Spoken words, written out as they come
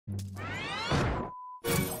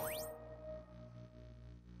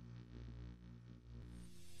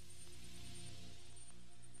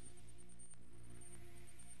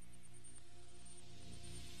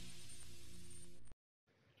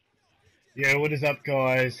Yo, what is up,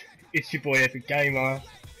 guys? It's your boy Epic Gamer.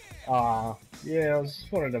 Yeah, I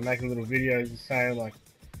just wanted to make a little video to say, like,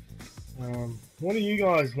 what do you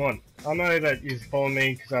guys want? I know that you follow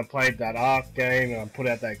me because I played that Ark game and I put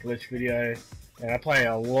out that glitch video, and I play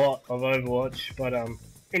a lot of Overwatch. But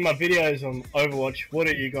in my videos on Overwatch, what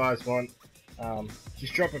do you guys want?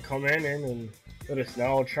 Just drop a comment in and let us know.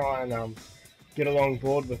 I'll try and get along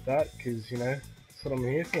board with that, because you know that's what I'm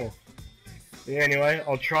here for. Yeah, anyway,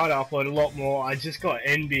 I'll try to upload a lot more. I just got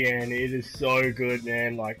NBN. It is so good,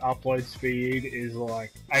 man. Like, upload speed is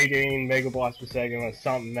like 18 megabytes per second or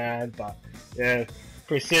something mad, but yeah,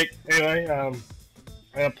 pretty sick. Anyway, I'm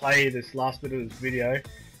gonna play this last bit of this video.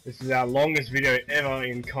 This is our longest video ever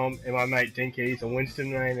in comp, and my mate Dinky's a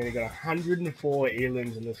Winston main, and he got 104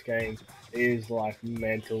 elims in this game. It is like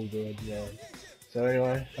mental good, man. So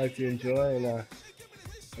anyway, hope you enjoy, and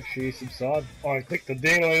make sure you subscribe. Oh, and click the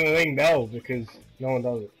ding-a-ling-a-ling bell, because no one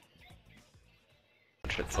does it.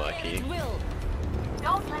 It's like you.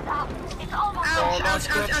 Don't let up. It's almost ouch.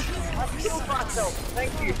 I killed myself.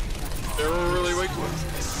 Thank you. They're all really weak ones.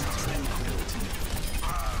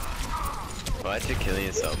 Why'd you kill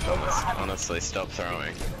yourself, Thomas? Honestly, stop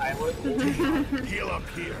throwing. Heal up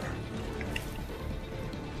here.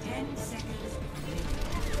 10 seconds.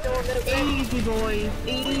 Easy, boys.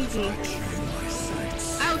 Easy.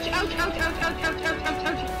 Ouch.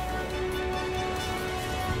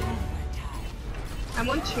 I'm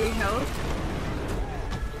on 2 health.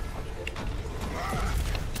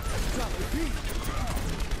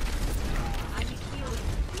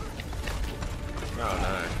 Oh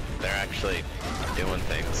no, they're actually doing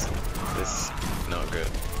things. This is not good.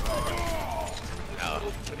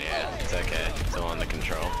 Oh, yeah, it's okay. It's all under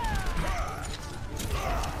control.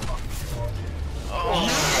 Oh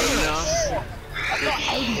no!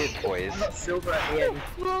 Shit, boys. Silver at the end.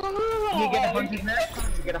 You get 100 now?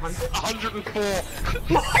 You get 100? 104!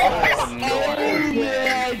 Oh no!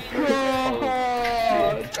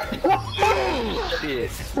 Oh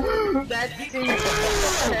shit! That's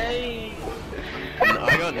insane. I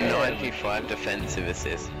got 95 defensive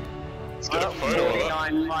assists. I got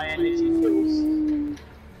 49 high energy kills.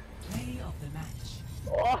 Play of the match.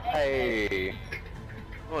 Oh, hey!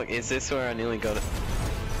 Look, is this where I nearly got it?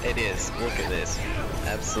 It is. Look at this.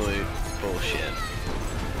 Absolute bullshit.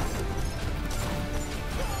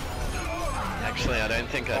 Actually, I don't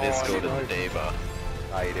think I discorded the D-bar.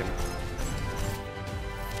 I ate him.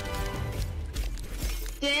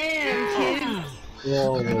 Damn, kid.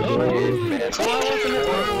 Oh my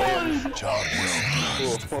Job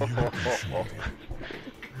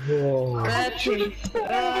well. That's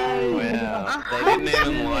insane. Wow. They didn't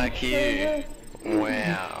even like you.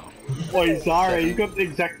 Wow. Oi, Zara, you got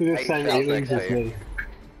exactly the same elims as me.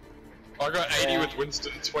 I got 80 with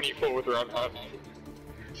Winston, 24 with Roundheart.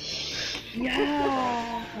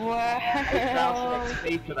 Yeah. Wow. 8,000 XP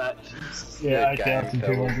for that. Yeah,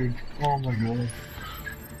 8,200. Oh my god.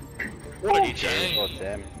 What a game! Oh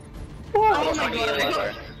damn. Oh my god, I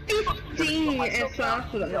got 15 SR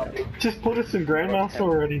for that. Just put us in Grandmaster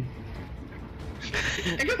already.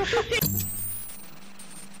 I got 15.